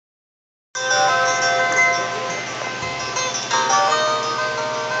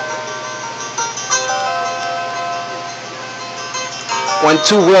when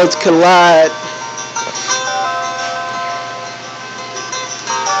two worlds collide.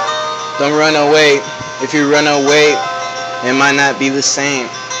 Don't run away. If you run away, it might not be the same.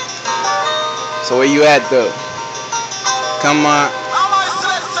 So where you at though? Come on.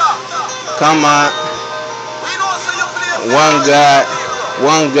 Come on. One God.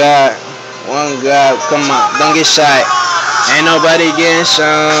 One God. One God. Come on. Don't get shy. Ain't nobody getting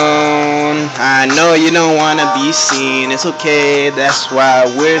shown. I know you don't wanna be seen. It's okay. That's why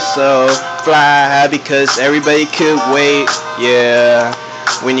we're so fly, because everybody could wait. Yeah.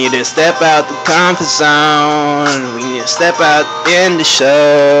 We need to step out the comfort zone. We need to step out in the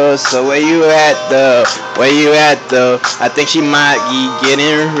show. So where you at though? Where you at though? I think she might be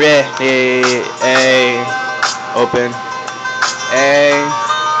getting ready. Hey, open. Hey,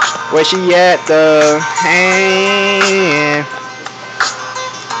 where she at though? Hey.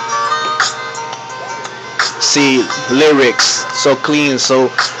 See, lyrics so clean, so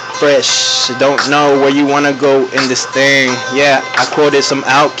fresh. Don't know where you wanna go in this thing. Yeah, I quoted some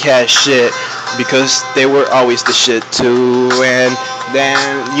Outkast shit because they were always the shit too. And then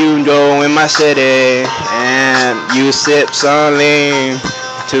you go in my city and you sip some lean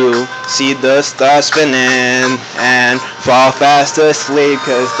to see the stars spinning and fall fast asleep,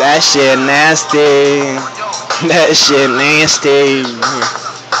 cause that shit nasty. That shit nasty.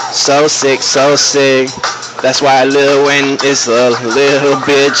 So sick, so sick. That's why Lil Wayne is a little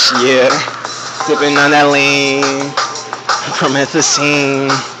bitch, yeah. Sipping on that lean from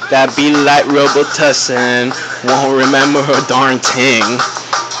Ethicene. That be like Robitussin. Won't remember a darn thing.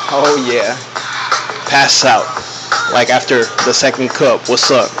 Oh yeah. Pass out. Like after the second cup.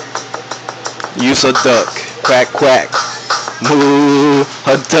 What's up? Use a duck. Quack quack. Moo.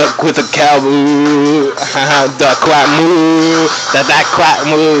 A duck with a cow moo. Duck quack moo. That quack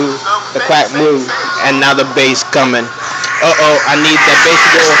moo. The quack moo. And now the bass coming. Uh-oh, I need that bass to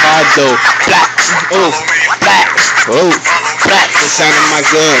go hard though. Black. Oh. Black. Oh. Black. The sound of my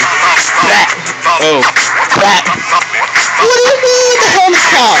gun. Black. Oh. Black. What do you mean the homie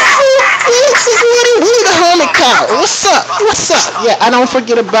car? What do you the homie car? What's up? What's up? Yeah, I don't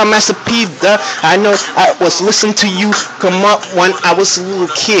forget about Master P, duh. I know I was listening to you come up when I was a little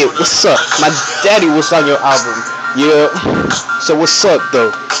kid. What's up? My daddy was on your album. Yeah. So what's up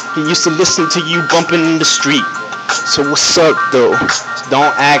though? He used to listen to you bumping in the street. So what's up though?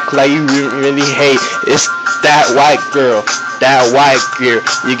 Don't act like you really hate. It's that white girl. That white girl.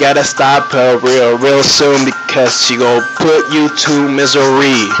 You gotta stop her real soon, because she gon' put you to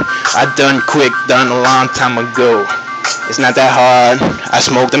misery. I done a long time ago. It's not that hard. I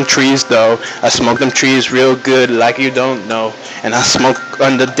smoke them trees though. I smoke them trees real good, like you don't know. And I smoke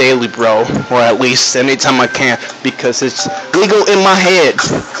on the daily, bro, or at least anytime I can, because it's legal in my head.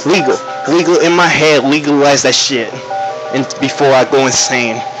 Legal in my head. Legalize that shit, and before I go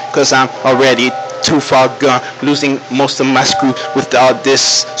insane, cause I'm already too far gone, losing most of my screw with all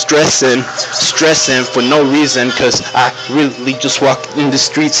this stressing for no reason, cause I really just walk in the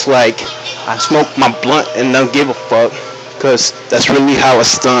streets like I smoke my blunt and don't give a fuck, cause that's really how I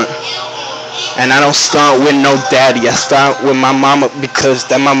stunt. And I don't stunt with no daddy, I stunt with my mama, because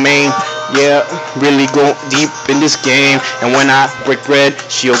that my main. Yeah, really go deep in this game, and when I break bread,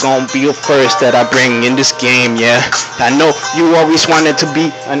 she'll gon' be the first that I bring in this game. Yeah, I know you always wanted to be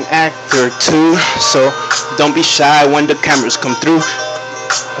an actor too, so don't be shy when the cameras come through.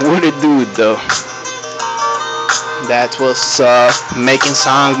 What it do though? That's what's up, making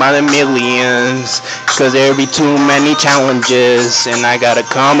songs by the millions, cause there be too many challenges, and I gotta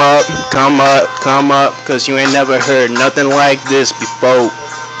come up, cause you ain't never heard nothing like this before.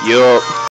 Yup.